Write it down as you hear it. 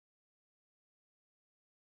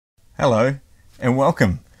Hello and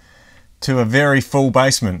welcome to a very full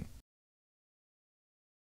basement.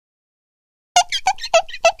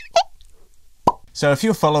 So if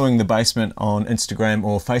you're following the basement on Instagram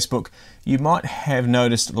or Facebook, you might have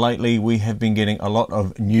noticed lately we have been getting a lot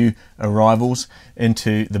of new arrivals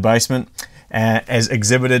into the basement, as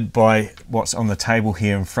exhibited by what's on the table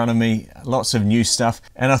here in front of me. Lots of new stuff,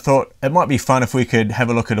 and I thought it might be fun if we could have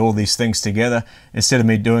a look at all these things together instead of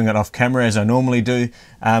me doing it off camera as I normally do.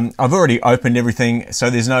 I've already opened everything, so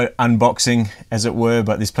there's no unboxing as it were,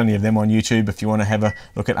 but there's plenty of them on YouTube if you want to have a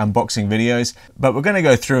look at unboxing videos. But we're going to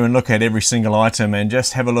go through and look at every single item and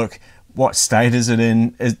just have a look, what state is it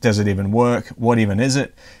in, does it even work, what even is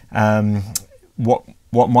it,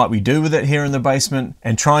 what might we do with it here in the basement,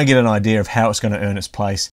 and try and get an idea of how it's going to earn its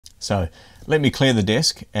place. So let me clear the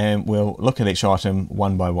desk and we'll look at each item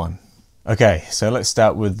one by one. Okay, so let's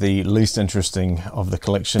start with the least interesting of the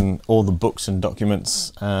collection, all the books and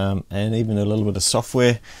documents, and even a little bit of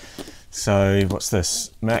software. So what's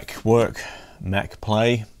this? Mac Work, Mac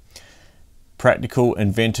Play, practical,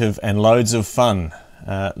 inventive, and loads of fun.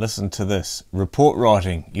 Listen to this: report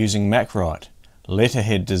writing using MacWrite,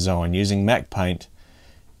 letterhead design using MacPaint,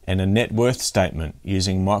 and a net worth statement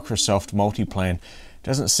using Microsoft Multiplan.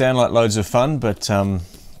 Doesn't sound like loads of fun, but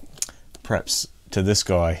perhaps to this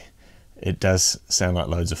guy it does sound like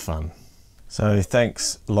loads of fun. So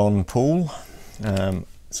thanks Lon Pool.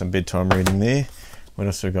 Some bedtime reading there. What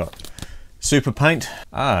else we got? Super Paint.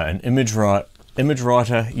 An image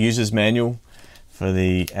writer user's manual for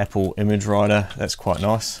the Apple image writer. That's quite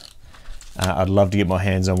nice. I'd love to get my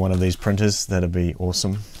hands on one of these printers. That'd be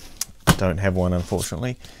awesome. Don't have one,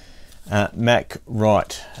 unfortunately.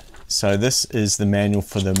 MacWrite. So this is the manual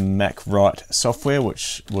for the MacWrite software,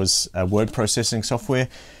 which was a word processing software.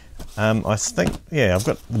 I think, yeah, I've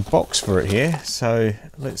got the box for it here, so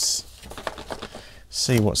let's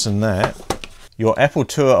see what's in that. Your Apple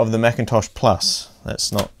tour of the Macintosh Plus.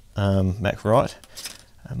 That's not MacWrite.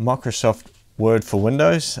 Microsoft Word for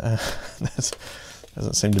Windows. That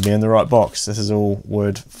doesn't seem to be in the right box. This is all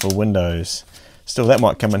Word for Windows. Still, that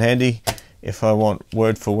might come in handy if I want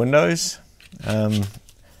Word for Windows.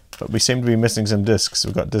 But we seem to be missing some discs.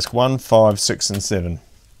 We've got disk 1, 5, 6 and 7.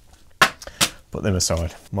 Put them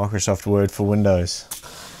aside. Microsoft Word for Windows.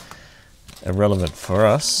 Irrelevant for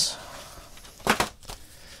us.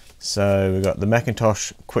 So we've got the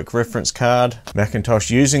Macintosh quick reference card.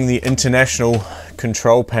 Macintosh using the international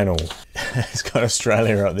control panel. It's got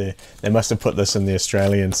Australia up there. They must have put this in the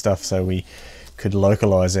Australian stuff so we could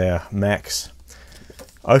localize our Macs.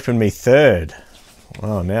 Open Me Third.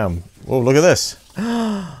 Oh, now oh, look at this.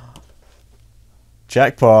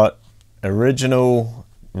 Jackpot. Original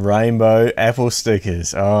rainbow Apple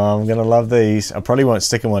stickers. Oh, I'm gonna love these. I probably won't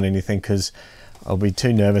stick them on anything because I'll be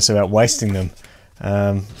too nervous about wasting them.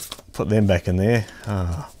 Put them back in there.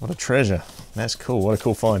 Oh, what a treasure. That's cool. What a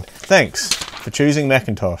cool find. Thanks for choosing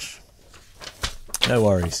Macintosh. No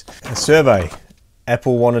worries. A survey.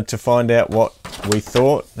 Apple wanted to find out what we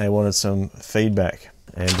thought. They wanted some feedback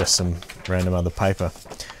and just some random other paper.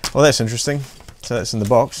 Well, that's interesting. So that's in the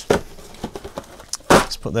box.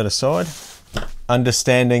 Let's put that aside.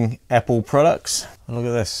 Understanding Apple products. Look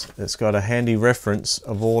at this. It's got a handy reference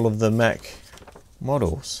of all of the Mac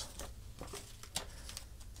models.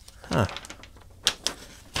 Huh.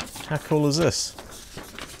 How cool is this?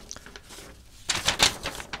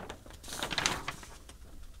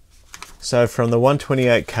 So from the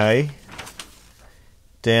 128K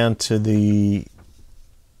down to the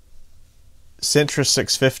Centra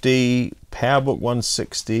 650, Powerbook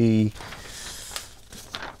 160,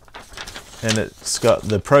 and it's got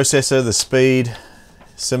the processor, the speed,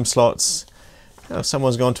 SIM slots. Oh,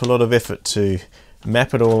 someone's gone to a lot of effort to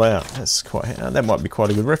map it all out. That's quite, that might be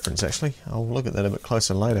quite a good reference actually. I'll look at that a bit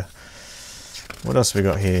closer later. What else have we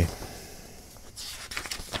got here?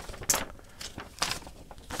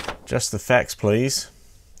 Just the facts, please.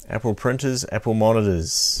 Apple printers, Apple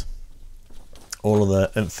monitors. All of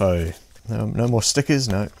the info. No more stickers,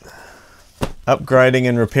 no. Upgrading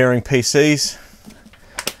and repairing PCs.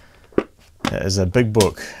 That is a big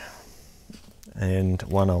book and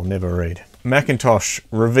one I'll never read. Macintosh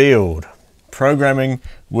revealed. Programming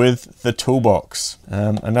with the Toolbox.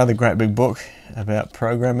 Another great big book about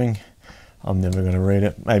programming. I'm never going to read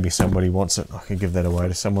it. Maybe somebody wants it. I could give that away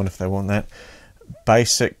to someone if they want that.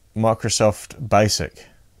 Basic, Microsoft Basic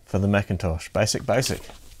for the Macintosh. Basic.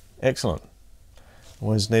 Excellent.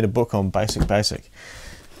 Always need a book on Basic.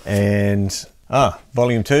 And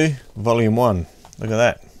Volume 2, Volume 1. Look at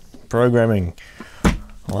that. Programming.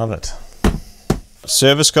 Love it.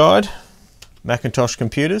 Service Guide, Macintosh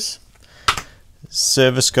Computers.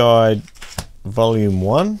 Service Guide Volume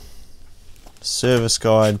 1. service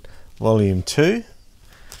guide volume 2,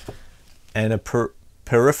 and a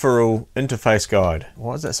peripheral interface guide.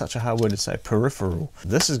 Why is that such a hard word to say, peripheral?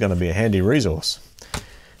 This is going to be a handy resource.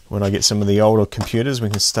 When I get some of the older computers, we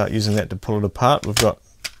can start using that to pull it apart. We've got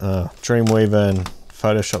Dreamweaver and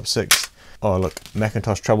Photoshop 6. Oh look,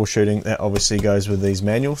 Macintosh troubleshooting, that obviously goes with these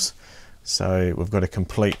manuals. So we've got a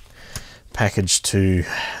complete package to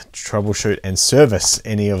troubleshoot and service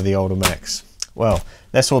any of the older Macs. Well,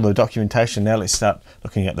 that's all the documentation. Now let's start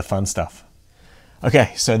looking at the fun stuff.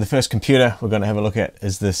 Okay, so the first computer we're going to have a look at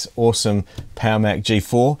is this awesome PowerMac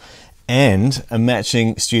G4 and a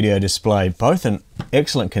matching studio display, both in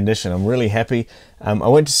excellent condition. I'm really happy. I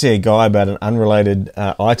went to see a guy about an unrelated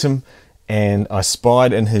item, and I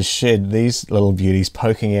spied in his shed these little beauties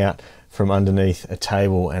poking out from underneath a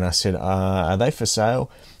table, and I said, are they for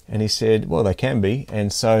sale? And he said, well, they can be.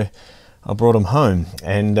 And so I brought them home,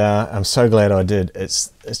 and I'm so glad I did.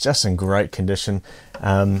 It's just in great condition.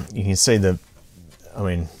 You can see I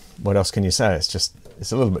mean, what else can you say? It's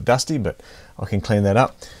a little bit dusty, but I can clean that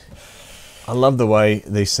up. I love the way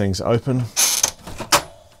these things open.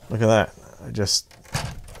 Look at that.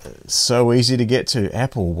 It's so easy to get to.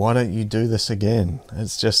 Apple, why don't you do this again?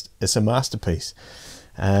 It's a masterpiece.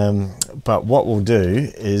 But what we'll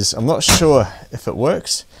do is, I'm not sure if it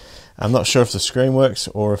works. I'm not sure if the screen works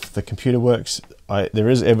or if the computer works. There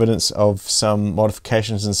is evidence of some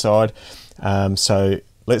modifications inside. So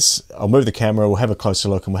I'll move the camera, we'll have a closer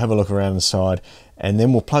look, and we'll have a look around inside, and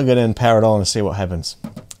then we'll plug it in, power it on, and see what happens.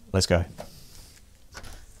 Let's go.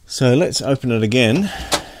 So let's open it again.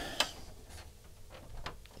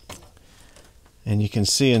 And you can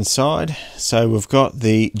see inside. So we've got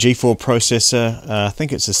the G4 processor, I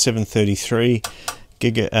think it's a 733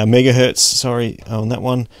 megahertz, on that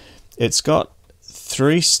one. It's got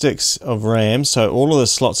 3 sticks of RAM, so all of the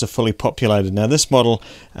slots are fully populated. Now this model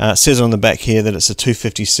says on the back here that it's a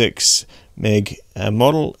 256 meg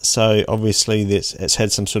model, so obviously it's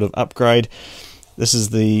had some sort of upgrade. This is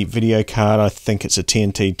the video card. I think it's a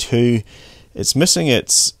TNT2. It's missing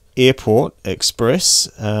its Airport Express,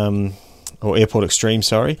 or Airport Extreme,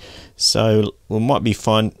 sorry. So it might be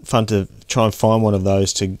fun to try and find one of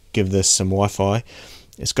those to give this some Wi-Fi.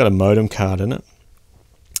 It's got a modem card in it.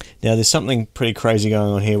 Now there's something pretty crazy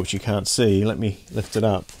going on here which you can't see. Let me lift it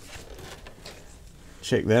up.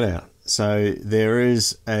 Check that out. So there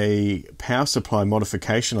is a power supply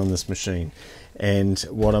modification on this machine, and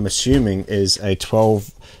what I'm assuming is a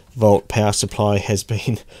 12-volt power supply has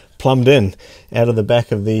been plumbed in out of the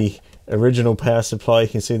back of the original power supply. You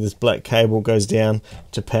can see this black cable goes down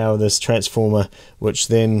to power this transformer, which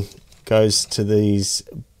then goes to these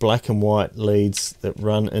black and white leads that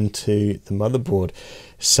run into the motherboard.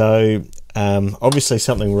 So obviously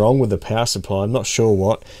something wrong with the power supply. I'm not sure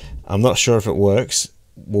what. I'm not sure if it works.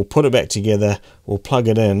 We'll put it back together, we'll plug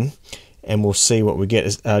it in, and we'll see what we get.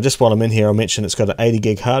 Just while I'm in here, I'll mention it's got an 80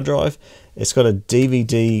 gig hard drive. It's got a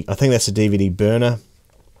DVD, I think that's a DVD burner,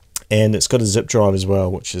 and it's got a zip drive as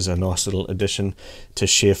well, which is a nice little addition to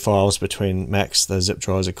share files between Macs. Those zip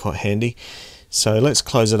drives are quite handy. So let's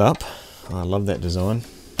close it up. I love that design.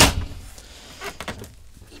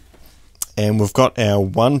 And we've got our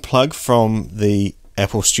one plug from the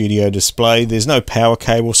Apple Studio display. There's no power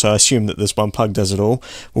cable, so I assume that this one plug does it all.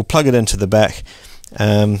 We'll plug it into the back,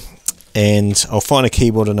 and I'll find a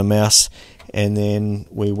keyboard and a mouse, and then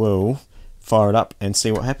we will fire it up and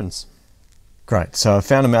see what happens. Great, so I've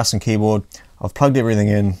found a mouse and keyboard. I've plugged everything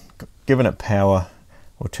in, given it power.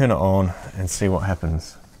 We'll turn it on and see what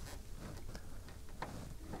happens.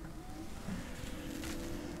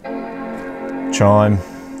 Chime,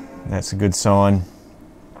 that's a good sign.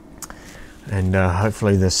 And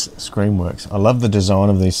hopefully this screen works. I love the design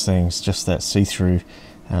of these things, just that see-through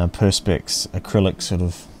perspex acrylic sort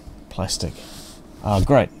of plastic.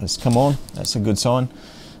 Great, it's come on. That's a good sign.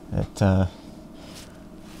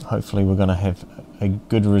 Hopefully we're going to have a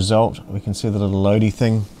good result. We can see the little loady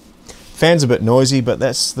thing. Fan's a bit noisy, but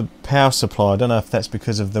that's the power supply. I don't know if that's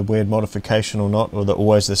because of the weird modification or not, or they're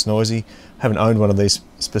always this noisy. I haven't owned one of these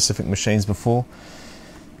specific machines before.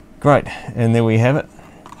 Great, and there we have it.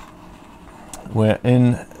 We're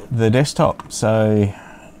in the desktop, so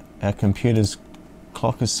our computer's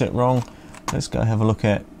clock is set wrong. Let's go have a look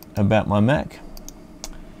at About My Mac.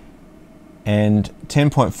 And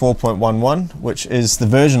 10.4.11, which is the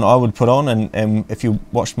version I would put on, and if you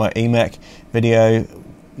watched my eMac video,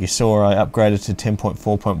 you saw I upgraded to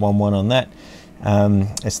 10.4.11 on that.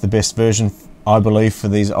 It's the best version, I believe, for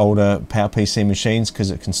these older PowerPC machines,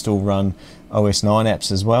 because it can still run OS 9 apps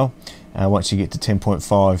as well. Once you get to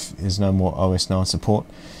 10.5, there's no more OS 9 support.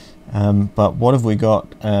 But what have we got?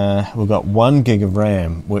 We've got 1 gig of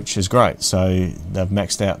RAM, which is great. So they've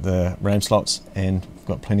maxed out the RAM slots and we've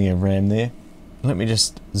got plenty of RAM there. Let me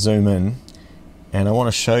just zoom in, and I want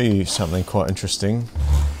to show you something quite interesting.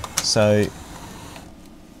 So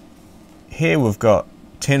here we've got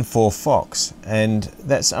 10.4 Fox, and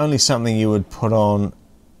that's only something you would put on.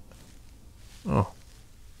 Oh,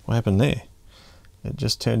 what happened there? It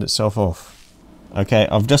just turned itself off. Okay,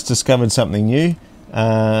 I've just discovered something new.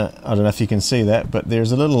 I don't know if you can see that, but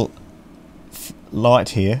there's a little light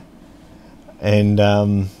here, and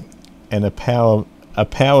a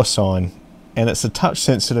power sign, and it's a touch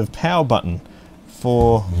sensitive power button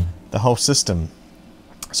for the whole system.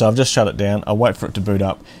 So I've just shut it down. I'll wait for it to boot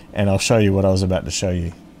up and I'll show you what I was about to show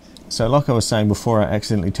you. So like I was saying before I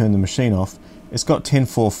accidentally turned the machine off, it's got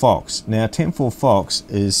 10.4 Fox. Now 10.4 Fox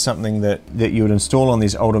is something that you would install on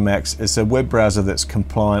these older Macs. It's a web browser that's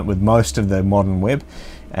compliant with most of the modern web,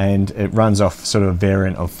 and it runs off sort of a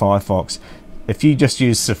variant of Firefox. If you just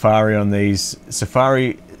use Safari on these,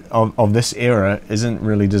 Safari of this era isn't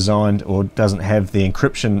really designed, or doesn't have the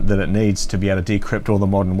encryption that it needs to be able to decrypt all the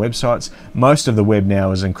modern websites. Most of the web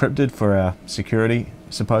now is encrypted for our security,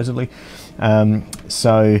 supposedly.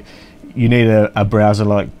 So you need a browser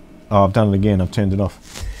like, oh, I've done it again, I've turned it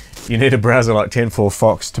off. You need a browser like 10.4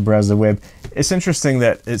 Fox to browse the web. It's interesting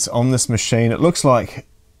that it's on this machine. It looks like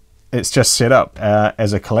it's just set up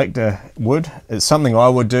as a collector would. It's something I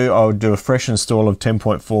would do. I would do a fresh install of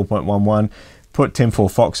 10.4.11, put 10.4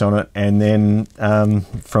 Fox on it, and then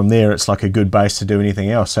from there it's like a good base to do anything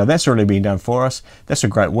else. So that's already been done for us. That's a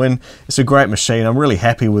great win. It's a great machine. I'm really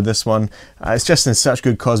happy with this one. It's just in such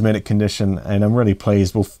good cosmetic condition, and I'm really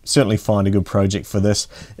pleased. We'll certainly find a good project for this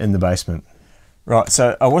in the basement. Right,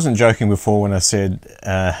 so I wasn't joking before when I said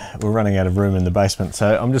we're running out of room in the basement,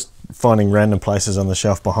 so I'm just finding random places on the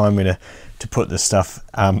shelf behind me to put this stuff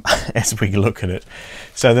as we look at it.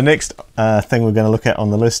 So the next thing we're going to look at on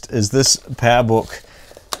the list is this Powerbook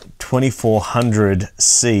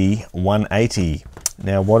 2400C 180.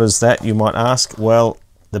 Now what is that, you might ask? Well,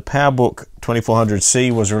 the Powerbook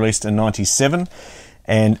 2400C was released in '97,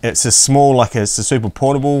 and it's a small, like it's a super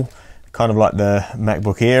portable, kind of like the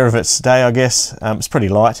MacBook Air of its day, I guess. It's pretty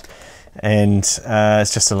light, and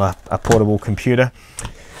it's just a portable computer.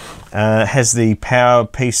 It has the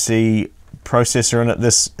PowerPC processor in it.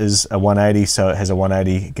 This is a 180, so it has a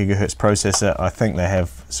 180 gigahertz processor. I think they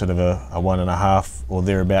have sort of a 1.5 or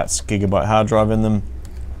thereabouts gigabyte hard drive in them.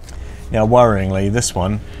 Now worryingly, this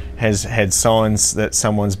one has had signs that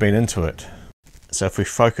someone's been into it. So if we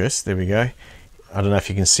focus, there we go. I don't know if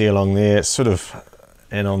you can see along there, it's sort of,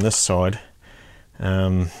 and on this side,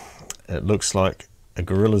 it looks like a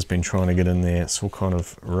gorilla's been trying to get in there. It's all kind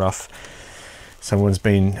of rough. Someone's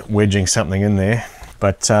been wedging something in there,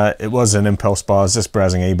 but it was an impulse buy. I was just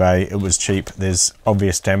browsing eBay. It was cheap. There's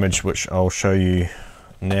obvious damage, which I'll show you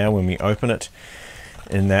now when we open it,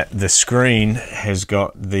 in that the screen has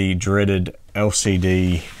got the dreaded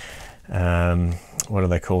LCD, what do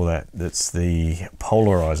they call that? That's the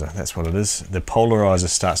polarizer. That's what it is. The polarizer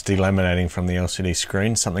starts delaminating from the LCD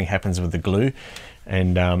screen. Something happens with the glue,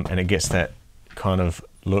 and it gets that kind of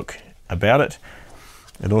look about it.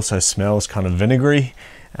 It also smells kind of vinegary,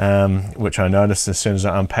 which I noticed as soon as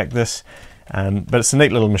I unpacked this. But it's a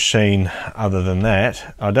neat little machine. Other than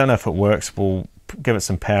that, I don't know if it works. We'll give it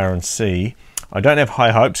some power and see. I don't have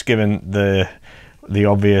high hopes given the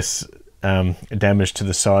obvious damage to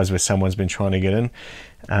the sides where someone's been trying to get in,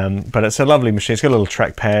 but it's a lovely machine. It's got a little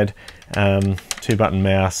trackpad, 2-button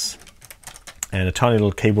mouse, and a tiny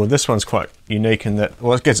little keyboard. This one's quite unique in that,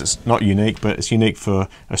 well, I guess it's not unique, but it's unique for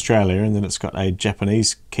Australia, and then it's got a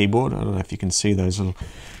Japanese keyboard. I don't know if you can see those little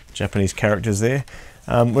Japanese characters there,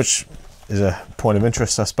 which is a point of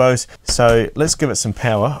interest, I suppose. So let's give it some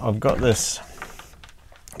power. I've got this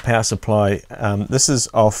power supply. This is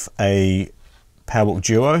off a Powerbook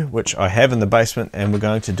Duo, which I have in the basement, and we're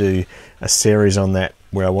going to do a series on that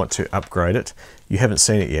where I want to upgrade it. You haven't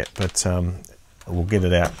seen it yet, but we'll get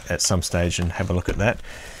it out at some stage and have a look at that.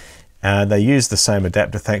 They use the same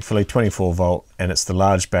adapter, thankfully, 24 volt, and it's the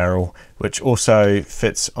large barrel, which also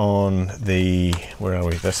fits on the, where are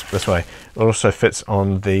we, this way, it also fits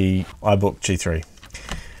on the iBook G3.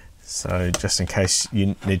 So just in case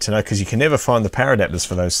you need to know, because you can never find the power adapters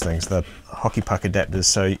for those things, the hockey puck adapters.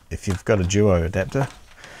 So if you've got a Duo adapter,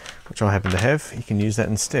 which I happen to have, you can use that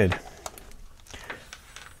instead.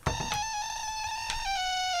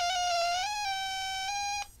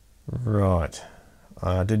 Right,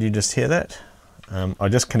 did you just hear that? I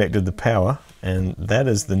just connected the power, and that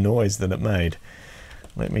is the noise that it made.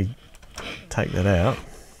 Let me take that out.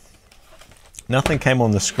 Nothing came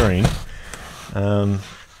on the screen.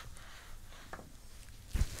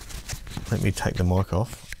 let me take the mic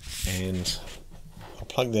off and I'll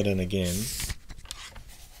plug that in again.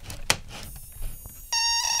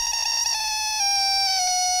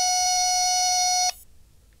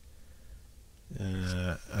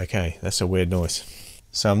 Okay, that's a weird noise.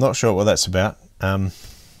 So I'm not sure what that's about. The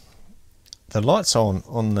light's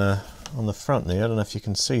on the front there. I don't know if you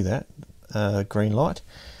can see that green light.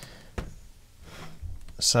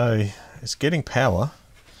 So it's getting power,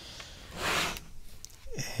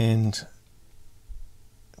 and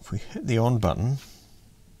if we hit the on button,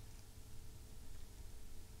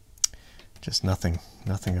 just nothing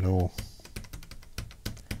at all.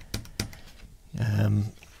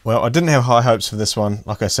 Well, I didn't have high hopes for this one.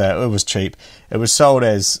 Like I say, it was cheap. It was sold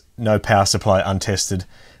as no power supply untested,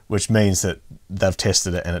 which means that they've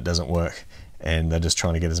tested it and it doesn't work, and they're just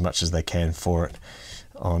trying to get as much as they can for it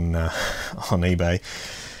on eBay.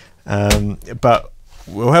 But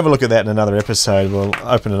we'll have a look at that in another episode. We'll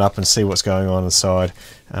open it up and see what's going on inside.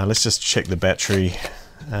 Let's just check the battery.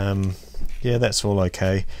 Yeah, that's all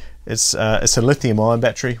okay. It's a lithium-ion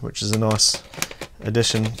battery, which is a nice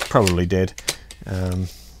addition. Probably dead.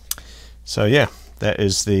 So yeah, that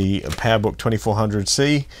is the Powerbook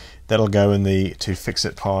 2400C. That'll go in the to fix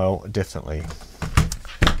it pile, definitely.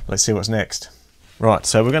 Let's see what's next. Right,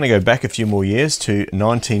 so we're going to go back a few more years to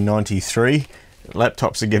 1993.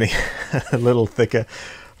 Laptops are getting a little thicker,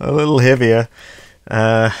 a little heavier.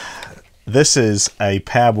 This is a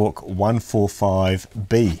Powerbook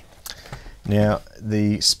 145B. Now,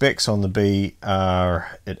 the specs on the B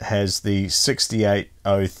are, it has the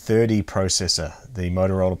 68030 processor, the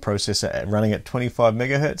Motorola processor, running at 25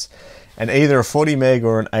 megahertz, and either a 40 meg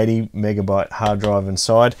or an 80 megabyte hard drive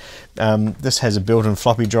inside. This has a built-in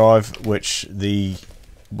floppy drive, which the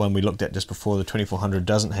one we looked at just before, the 2400,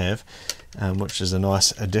 doesn't have, which is a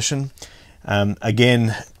nice addition.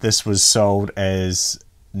 Again, this was sold as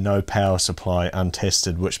no power supply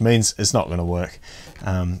untested, which means it's not going to work.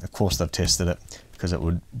 Of course they've tested it, because it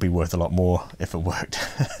would be worth a lot more if it worked.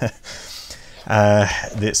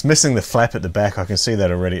 It's missing the flap at the back. I can see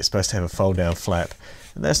that already. It's supposed to have a fold down flap.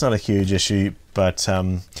 That's not a huge issue, but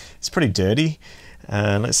it's pretty dirty.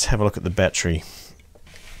 Let's have a look at the battery.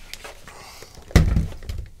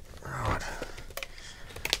 Right.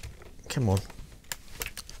 Come on.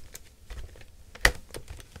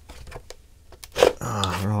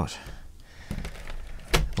 Ah, right.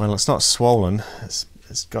 Well, it's not swollen. It's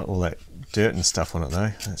got all that dirt and stuff on it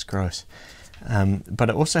though. That's gross. But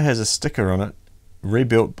it also has a sticker on it,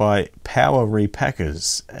 rebuilt by Power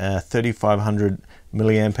Repackers, 3500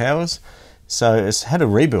 milliamp hours. So it's had a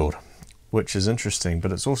rebuild, which is interesting,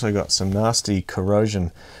 but it's also got some nasty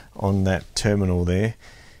corrosion on that terminal there.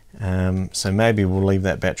 So maybe we'll leave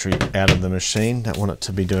that battery out of the machine. Don't want it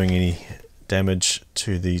to be doing any damage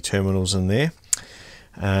to the terminals in there.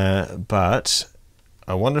 But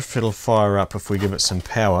I wonder if it'll fire up if we give it some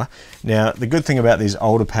power. Now, the good thing about these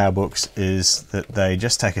older Powerbooks is that they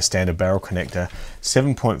just take a standard barrel connector,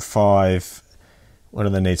 7.5, what do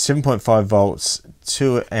they need? 7.5 volts,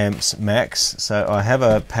 2 amps max. So I have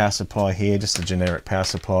a power supply here, just a generic power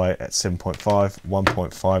supply at 7.5,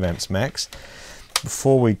 1.5 amps max.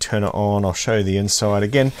 Before we turn it on, I'll show you the inside.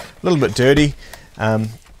 Again, a little bit dirty.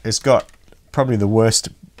 It's got probably the worst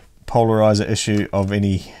polarizer issue of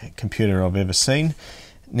any computer I've ever seen.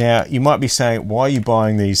 Now, you might be saying, why are you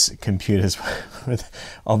buying these computers with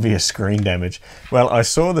obvious screen damage? Well, I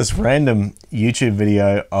saw this random YouTube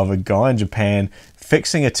video of a guy in Japan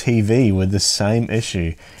fixing a TV with the same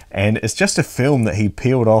issue, and it's just a film that he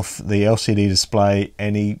peeled off the LCD display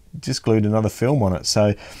and he just glued another film on it.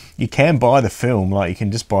 So you can buy the film, like you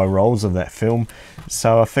can just buy rolls of that film.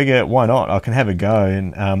 So I figure, why not? I can have a go,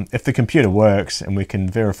 and if the computer works and we can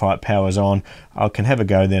verify it powers on, I can have a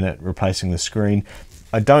go then at replacing the screen.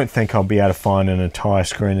 I don't think I'll be able to find an entire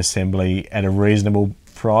screen assembly at a reasonable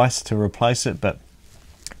price to replace it, but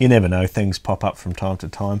you never know, things pop up from time to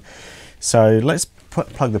time. So let's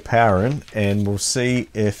plug the power in and we'll see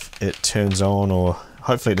if it turns on, or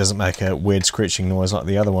hopefully it doesn't make a weird screeching noise like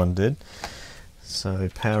the other one did. So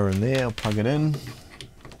power in there, I'll plug it in.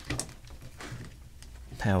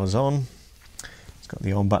 Power's on. It's got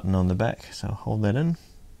the on button on the back, so I'll hold that in.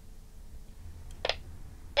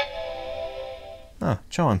 Ah,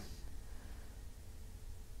 chime.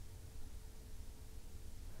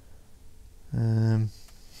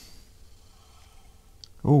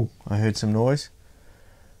 Oh, I heard some noise.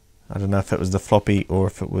 I don't know if it was the floppy or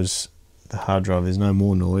if it was the hard drive. There's no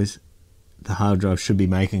more noise. The hard drive should be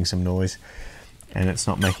making some noise, and it's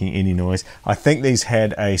not making any noise. I think these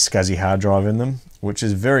had a SCSI hard drive in them, which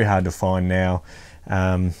is very hard to find now.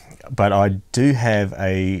 But I do have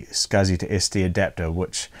a SCSI to SD adapter,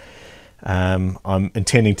 which I'm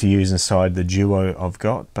intending to use inside the Duo I've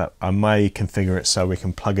got, but I may configure it so we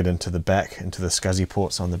can plug it into the back, into the SCSI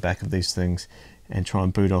ports on the back of these things, and try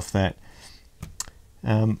and boot off that.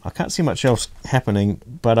 I can't see much else happening,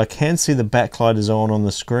 but I can see the backlight is on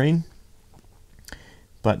the screen,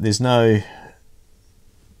 but there's nothing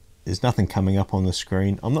coming up on the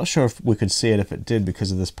screen. I'm not sure if we could see it if it did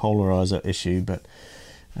because of this polarizer issue, but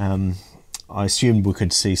I assumed we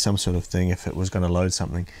could see some sort of thing if it was going to load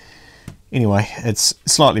something. Anyway, it's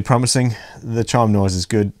slightly promising. The chime noise is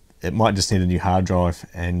good. It might just need a new hard drive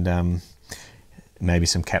and maybe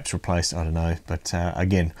some caps replaced, I don't know. But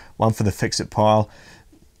again, one for the fix-it pile.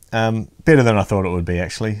 Better than I thought it would be,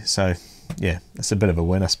 actually. So yeah, it's a bit of a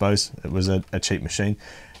win, I suppose. It was a cheap machine.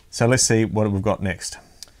 So let's see what we've got next.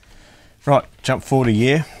 Right, jump forward a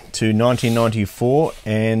year to 1994,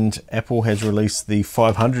 and Apple has released the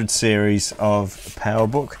 500 series of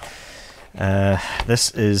PowerBook.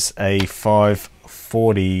 This is a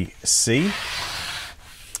 540C,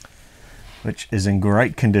 which is in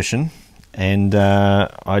great condition, and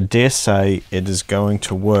I dare say it is going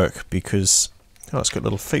to work because it's got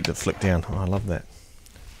little feet that flick down. Oh, I love that.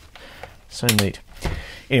 So neat.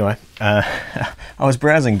 Anyway, I was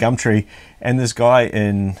browsing Gumtree, and this guy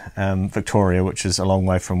in Victoria, which is a long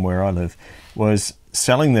way from where I live, was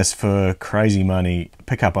selling this for crazy money,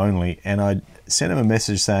 pickup only, and I sent him a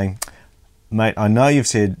message saying, mate, I know you've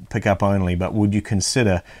said pickup only, but would you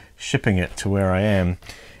consider shipping it to where I am?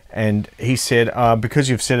 And he said, because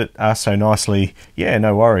you've said it so nicely, yeah,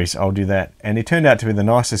 no worries, I'll do that. And he turned out to be the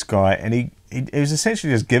nicest guy, and he was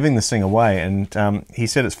essentially just giving this thing away. And he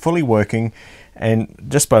said it's fully working, and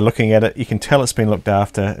just by looking at it, you can tell it's been looked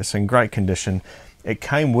after. It's in great condition. It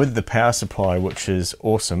came with the power supply, which is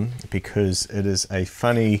awesome because it is a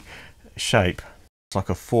funny shape. It's like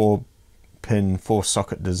a 4-pin,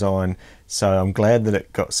 4-socket design. So I'm glad that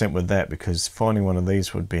it got sent with that, because finding one of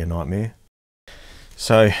these would be a nightmare.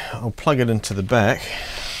 So I'll plug it into the back.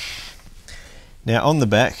 Now on the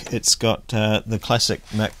back, it's got the classic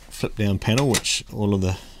Mac flip down panel, which all of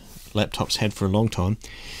the laptops had for a long time.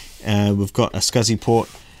 We've got a SCSI port.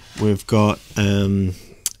 We've got some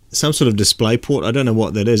sort of display port. I don't know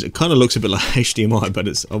what that is. It kind of looks a bit like HDMI, but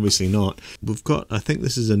it's obviously not. We've got, I think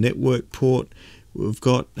this is a network port. We've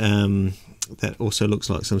got that also looks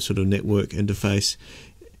like some sort of network interface.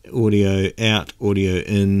 Audio out, audio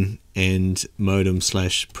in, and modem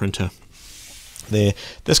 / printer there.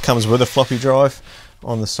 This comes with a floppy drive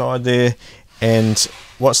on the side there, and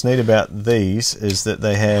what's neat about these is that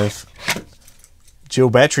they have dual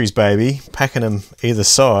batteries, baby, packing them either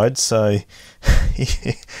side, so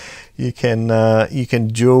you can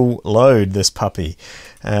dual load this puppy,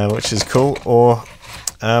 which is cool. Or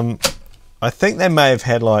I think they may have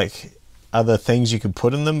had like other things you could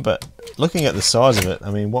put in them, but looking at the size of it,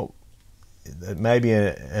 I mean, what, maybe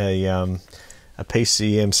a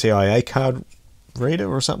PCM CIA card reader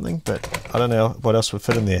or something, but I don't know what else would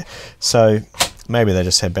fit in there. So maybe they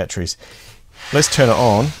just had batteries. Let's turn it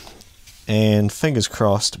on, and fingers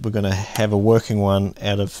crossed we're going to have a working one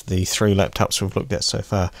out of the 3 laptops we've looked at so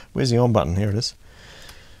far. Where's the on button? Here it is.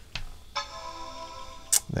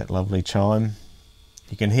 That lovely chime.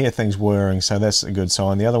 You can hear things whirring, so that's a good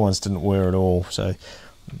sign. The other ones didn't whir at all, so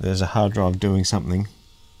there's a hard drive doing something.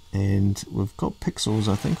 And we've got pixels,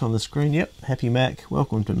 I think, on the screen. Yep, happy Mac,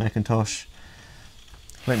 welcome to Macintosh.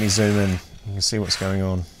 Let me zoom in, you can see what's going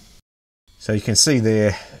on. So you can see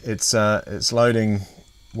there, it's loading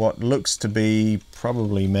what looks to be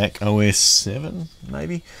probably Mac OS 7,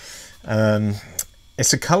 maybe.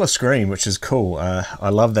 It's a color screen, which is cool. I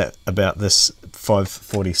love that about this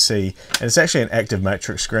 540C, and it's actually an active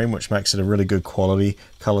matrix screen, which makes it a really good quality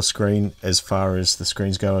color screen as far as the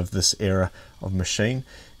screens go of this era of machine.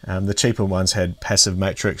 The cheaper ones had passive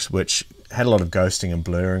matrix, which had a lot of ghosting and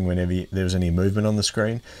blurring whenever there was any movement on the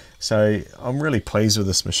screen. So I'm really pleased with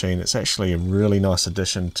this machine. It's actually a really nice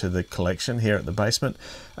addition to the collection here at the basement.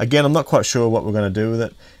 Again, I'm not quite sure what we're going to do with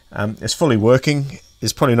it. It's fully working.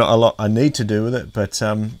 There's probably not a lot I need to do with it, but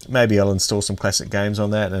maybe I'll install some classic games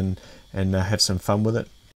on that and have some fun with it.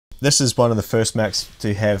 This is one of the first Macs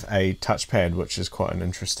to have a touchpad, which is quite an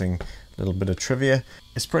interesting little bit of trivia.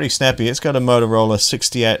 It's pretty snappy. It's got a Motorola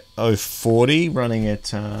 68040 running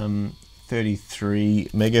at 33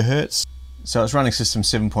 megahertz. So it's running system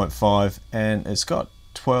 7.5, and it's got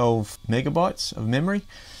 12 megabytes of memory,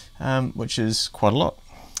 which is quite a lot,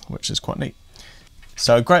 which is quite neat.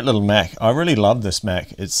 So a great little Mac. I really love this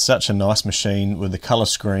Mac. It's such a nice machine with the color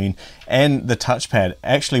screen, and the touchpad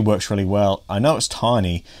actually works really well. I know it's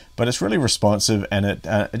tiny, but it's really responsive, and it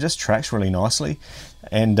just tracks really nicely.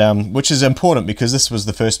 and which is important because this was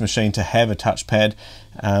the first machine to have a touchpad.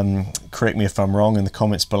 Correct me if I'm wrong in the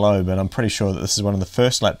comments below, but I'm pretty sure that this is one of the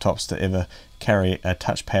first laptops to ever carry a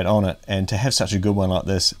touchpad on it, and to have such a good one like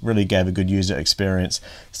this really gave a good user experience.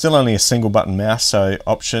 Still only a single button mouse, so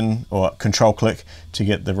option or control click to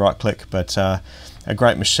get the right click, but a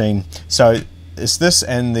great machine. So it's this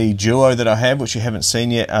and the Duo that I have, which you haven't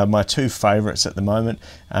seen yet, are my two favorites at the moment,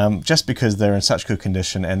 just because they're in such good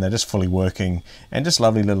condition and they're just fully working and just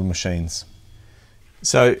lovely little machines.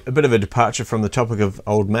 So a bit of a departure from the topic of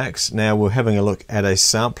old Macs. Now we're having a look at a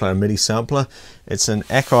sampler, a MIDI sampler. It's an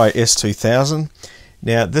Akai S2000.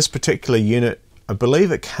 Now this particular unit, I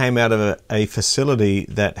believe it came out of a facility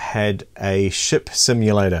that had a ship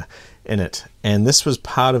simulator in it, and this was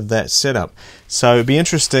part of that setup. So it'd be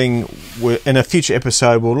interesting, in a future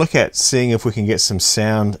episode we'll look at seeing if we can get some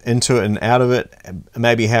sound into it and out of it,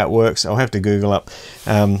 maybe how it works. I'll have to Google up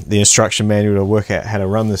the instruction manual to work out how to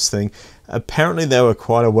run this thing. Apparently they were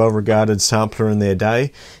quite a well-regarded sampler in their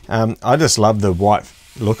day. I just love the white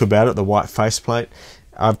look about it, the white faceplate.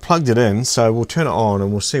 I've plugged it in, so we'll turn it on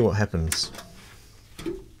and we'll see what happens.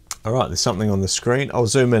 Alright, there's something on the screen. I'll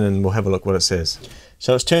zoom in and we'll have a look what it says.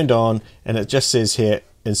 So it's turned on and it just says here,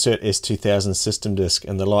 insert S2000 system disk,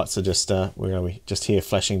 and the lights are just, where are we? Just here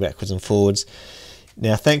flashing backwards and forwards.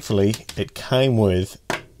 Now thankfully it came with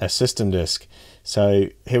a system disk. So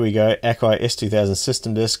here we go, Akai S2000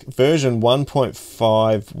 system disk, version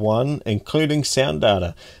 1.51, including sound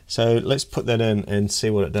data. So let's put that in and see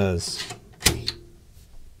what it does.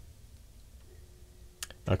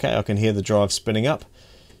 Okay, I can hear the drive spinning up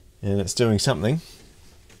and it's doing something.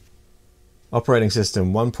 Operating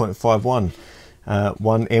system 1.51,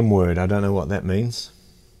 one M word, I don't know what that means.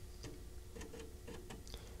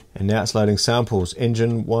 And now it's loading samples,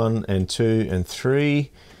 engine 1 and 2 and 3.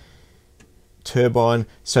 Turbine.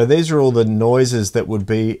 So these are all the noises that would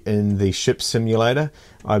be in the ship simulator,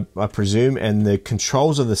 I presume, and the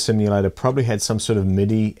controls of the simulator probably had some sort of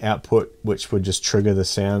MIDI output which would just trigger the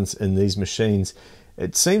sounds in these machines.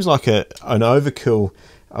 It seems like an overkill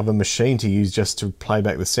of a machine to use just to play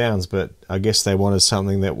back the sounds, but I guess they wanted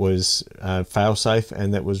something that was fail-safe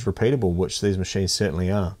and that was repeatable, which these machines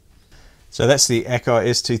certainly are. So that's the Akai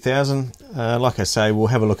S2000. Like I say, we'll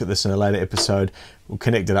have a look at this in a later episode. We'll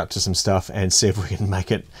connect it up to some stuff and see if we can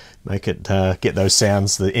make it get those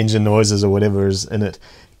sounds, the engine noises or whatever is in it.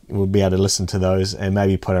 We'll be able to listen to those and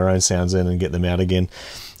maybe put our own sounds in and get them out again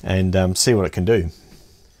and see what it can do.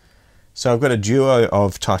 So I've got a duo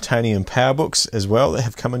of titanium Powerbooks as well that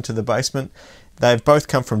have come into the basement. They've both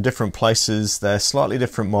come from different places. They're slightly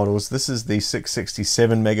different models. This is the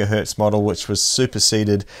 667 megahertz model, which was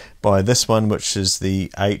superseded by this one, which is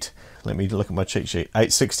the let me look at my cheat sheet,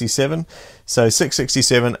 867. So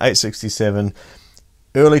 667, 867,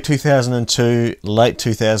 early 2002, late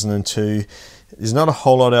 2002. There's not a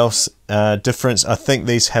whole lot else difference. I think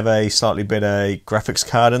these have a slightly better graphics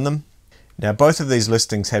card in them. Now both of these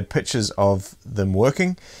listings had pictures of them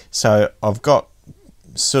working, so I've got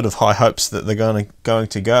sort of high hopes that they're going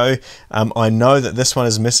to go. I know that this one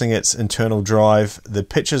is missing its internal drive. The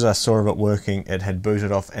pictures I saw of it working, it had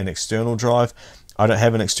booted off an external drive. I don't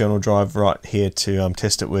have an external drive right here to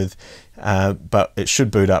test it with, but it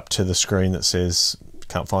should boot up to the screen that says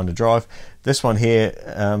can't find a drive. This one here,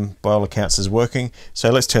 by all accounts, is working, so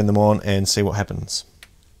let's turn them on and see what happens.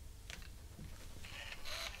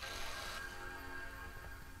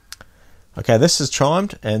 Okay, this has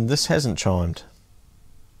chimed and this hasn't chimed.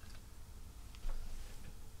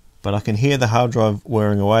 But I can hear the hard drive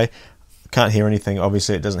whirring away. Can't hear anything,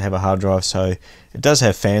 obviously it doesn't have a hard drive, so it does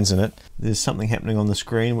have fans in it. There's something happening on the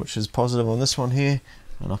screen which is positive on this one here,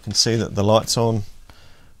 and I can see that the light's on.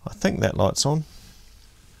 I think that light's on.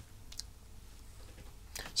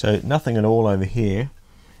 So nothing at all over here,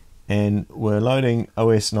 and we're loading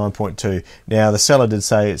OS 9.2. Now the seller did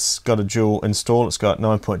say it's got a dual install, it's got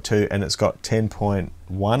 9.2 and it's got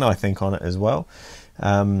 10.1 I think on it as well.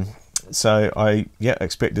 So I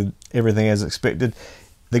expected everything as expected.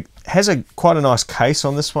 It has quite a nice case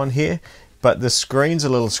on this one here, but the screen's a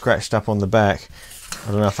little scratched up on the back.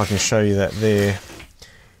 I don't know if I can show you that there.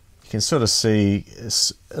 You can sort of see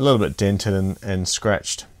it's a little bit dented and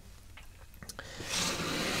scratched.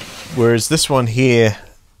 Whereas this one here,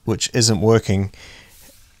 which isn't working,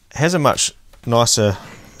 has a much nicer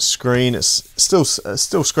screen. It's still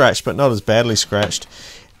scratched, but not as badly scratched.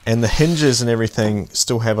 And the hinges and everything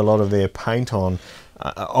still have a lot of their paint on.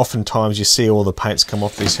 Oftentimes you see all the paints come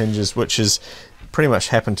off these hinges, which has pretty much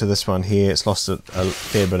happened to this one here. It's lost a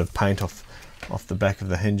fair bit of paint off the back of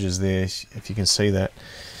the hinges there, if you can see that.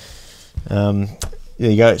 There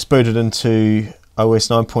you go, it's booted into OS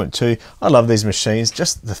 9.2. I love these machines,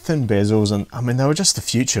 just the thin bezels, and I mean, they were just the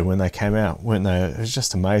future when they came out, weren't they? It was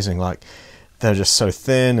just amazing. Like, they're just so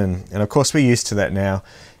thin, and of course we're used to that now.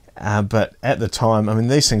 But at the time, I mean,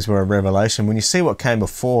 these things were a revelation. When you see what came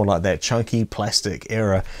before, like that chunky plastic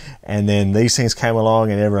era, and then these things came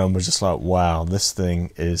along, and everyone was just like, wow, this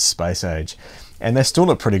thing is space age. And they still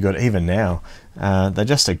look pretty good even now. They're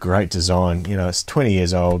just a great design. You know, it's 20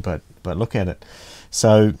 years old, but look at it.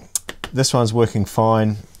 So this one's working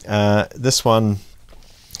fine. This one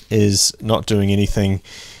is not doing anything.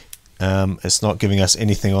 It's not giving us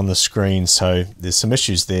anything on the screen, so there's some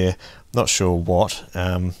issues there. Not sure what.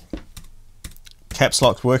 Caps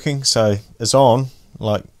lock's working, so it's on.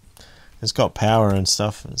 Like, it's got power and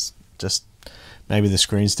stuff. It's just maybe the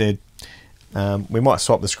screen's dead. We might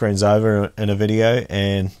swap the screens over in a video,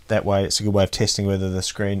 and that way it's a good way of testing whether the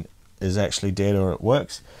screen is actually dead or it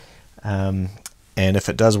works. And if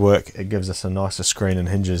it does work, it gives us a nicer screen and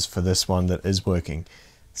hinges for this one that is working.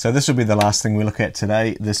 So this will be the last thing we look at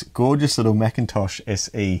today, this gorgeous little Macintosh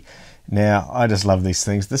SE. Now, I just love these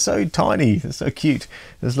things. They're so tiny, they're so cute.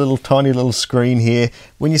 This little tiny little screen here.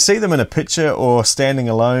 When you see them in a picture or standing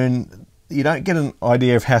alone, you don't get an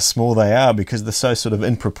idea of how small they are because they're so sort of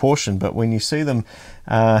in proportion, but when you see them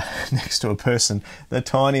next to a person, they're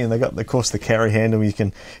tiny, and they've got, of course, the carry handle. You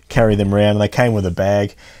can carry them around, and they came with a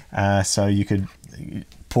bag, so you could,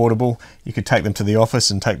 portable, you could take them to the office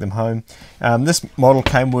and take them home. This model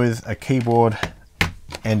came with a keyboard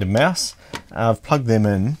and a mouse. I've plugged them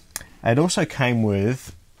in. It also came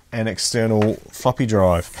with an external floppy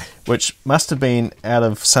drive, which must have been out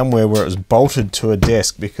of somewhere where it was bolted to a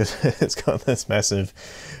desk, because it's got this massive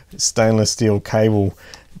stainless steel cable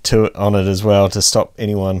on it as well to stop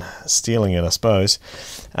anyone stealing it, I suppose.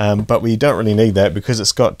 But we don't really need that because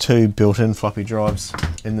it's got two built-in floppy drives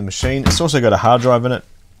in the machine. It's also got a hard drive in it.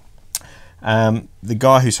 The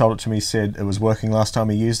guy who sold it to me said it was working last time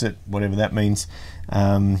he used it, whatever that means.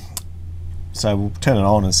 So we'll turn it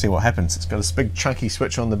on and see what happens. It's got this big chunky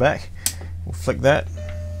switch on the back. We'll flick that.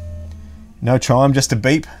 No chime, just a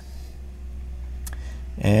beep.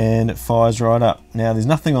 And it fires right up. Now, there's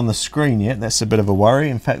nothing on the screen yet. That's a bit of a worry.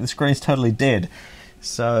 In fact, the screen's totally dead.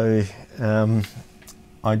 So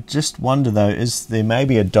I just wonder though, is there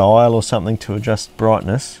maybe a dial or something to adjust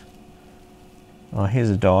brightness? Oh, here's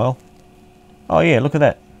a dial. Oh yeah, look at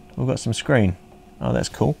that. We've got some screen. Oh, that's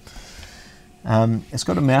cool. It's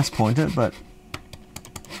got a mouse pointer, but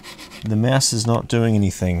the mouse is not doing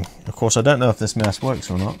anything. Of course, I don't know if this mouse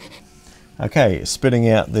works or not. Okay, it's spitting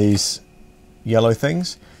out these yellow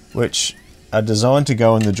things, which are designed to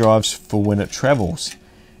go in the drives for when it travels.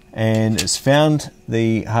 And it's found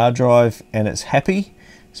the hard drive and it's happy.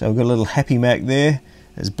 So we've got a little happy Mac there.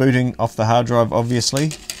 It's booting off the hard drive,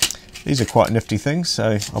 obviously. These are quite nifty things,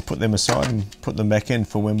 so I'll put them aside and put them back in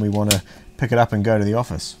for when we want to pick it up and go to the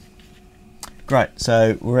office. Great,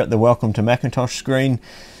 so we're at the Welcome to Macintosh screen.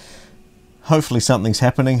 Hopefully something's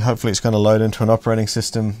happening. Hopefully it's going to load into an operating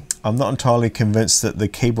system. I'm not entirely convinced that the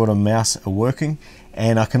keyboard and mouse are working,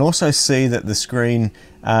 and I can also see that the screen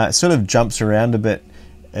sort of jumps around a bit.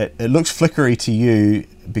 It looks flickery to you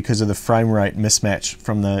because of the frame rate mismatch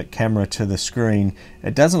from the camera to the screen.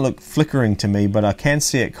 It doesn't look flickering to me, but I can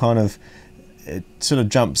see it it sort of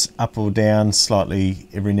jumps up or down slightly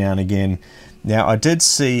every now and again. Now, I did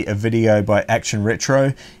see a video by Action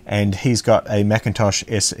Retro, and he's got a Macintosh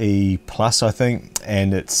SE Plus, I think,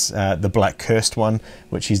 and it's the black cursed one,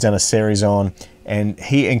 which he's done a series on, and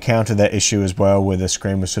he encountered that issue as well, where the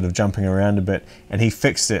screen was sort of jumping around a bit, and he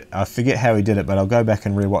fixed it. I forget how he did it, but I'll go back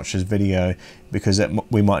and rewatch his video, because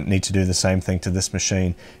we might need to do the same thing to this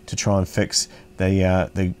machine to try and fix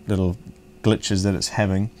the little glitches that it's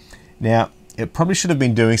having. Now, it probably should have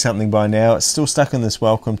been doing something by now. It's still stuck in this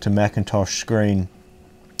Welcome to Macintosh screen.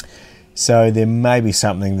 So there may be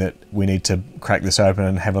something that we need to crack this open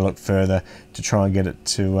and have a look further to try and get it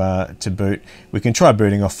to boot. We can try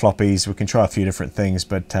booting off floppies. We can try a few different things,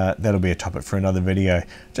 but that'll be a topic for another video.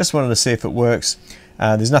 Just wanted to see if it works.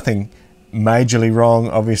 There's nothing majorly wrong.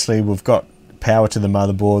 Obviously, we've got power to the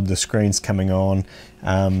motherboard. The screen's coming on.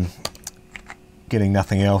 Getting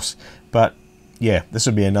nothing else. But yeah, this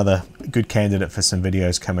would be another good candidate for some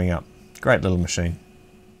videos coming up. Great little machine.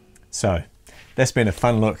 So that's been a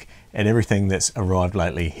fun look at everything that's arrived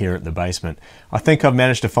lately here at the basement. I think I've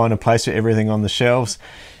managed to find a place for everything on the shelves.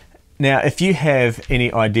 Now, if you have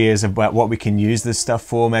any ideas about what we can use this stuff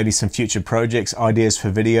for, maybe some future projects, ideas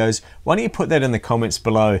for videos, why don't you put that in the comments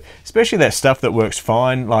below, especially that stuff that works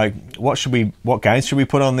fine, like what games should we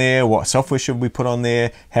put on there, what software should we put on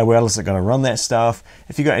there, how well is it going to run that stuff.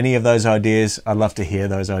 If you got any of those ideas, I'd love to hear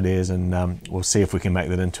those ideas, and we'll see if we can make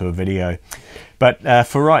that into a video. But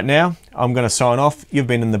for right now, I'm going to sign off. You've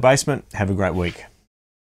been in the basement. Have a great week.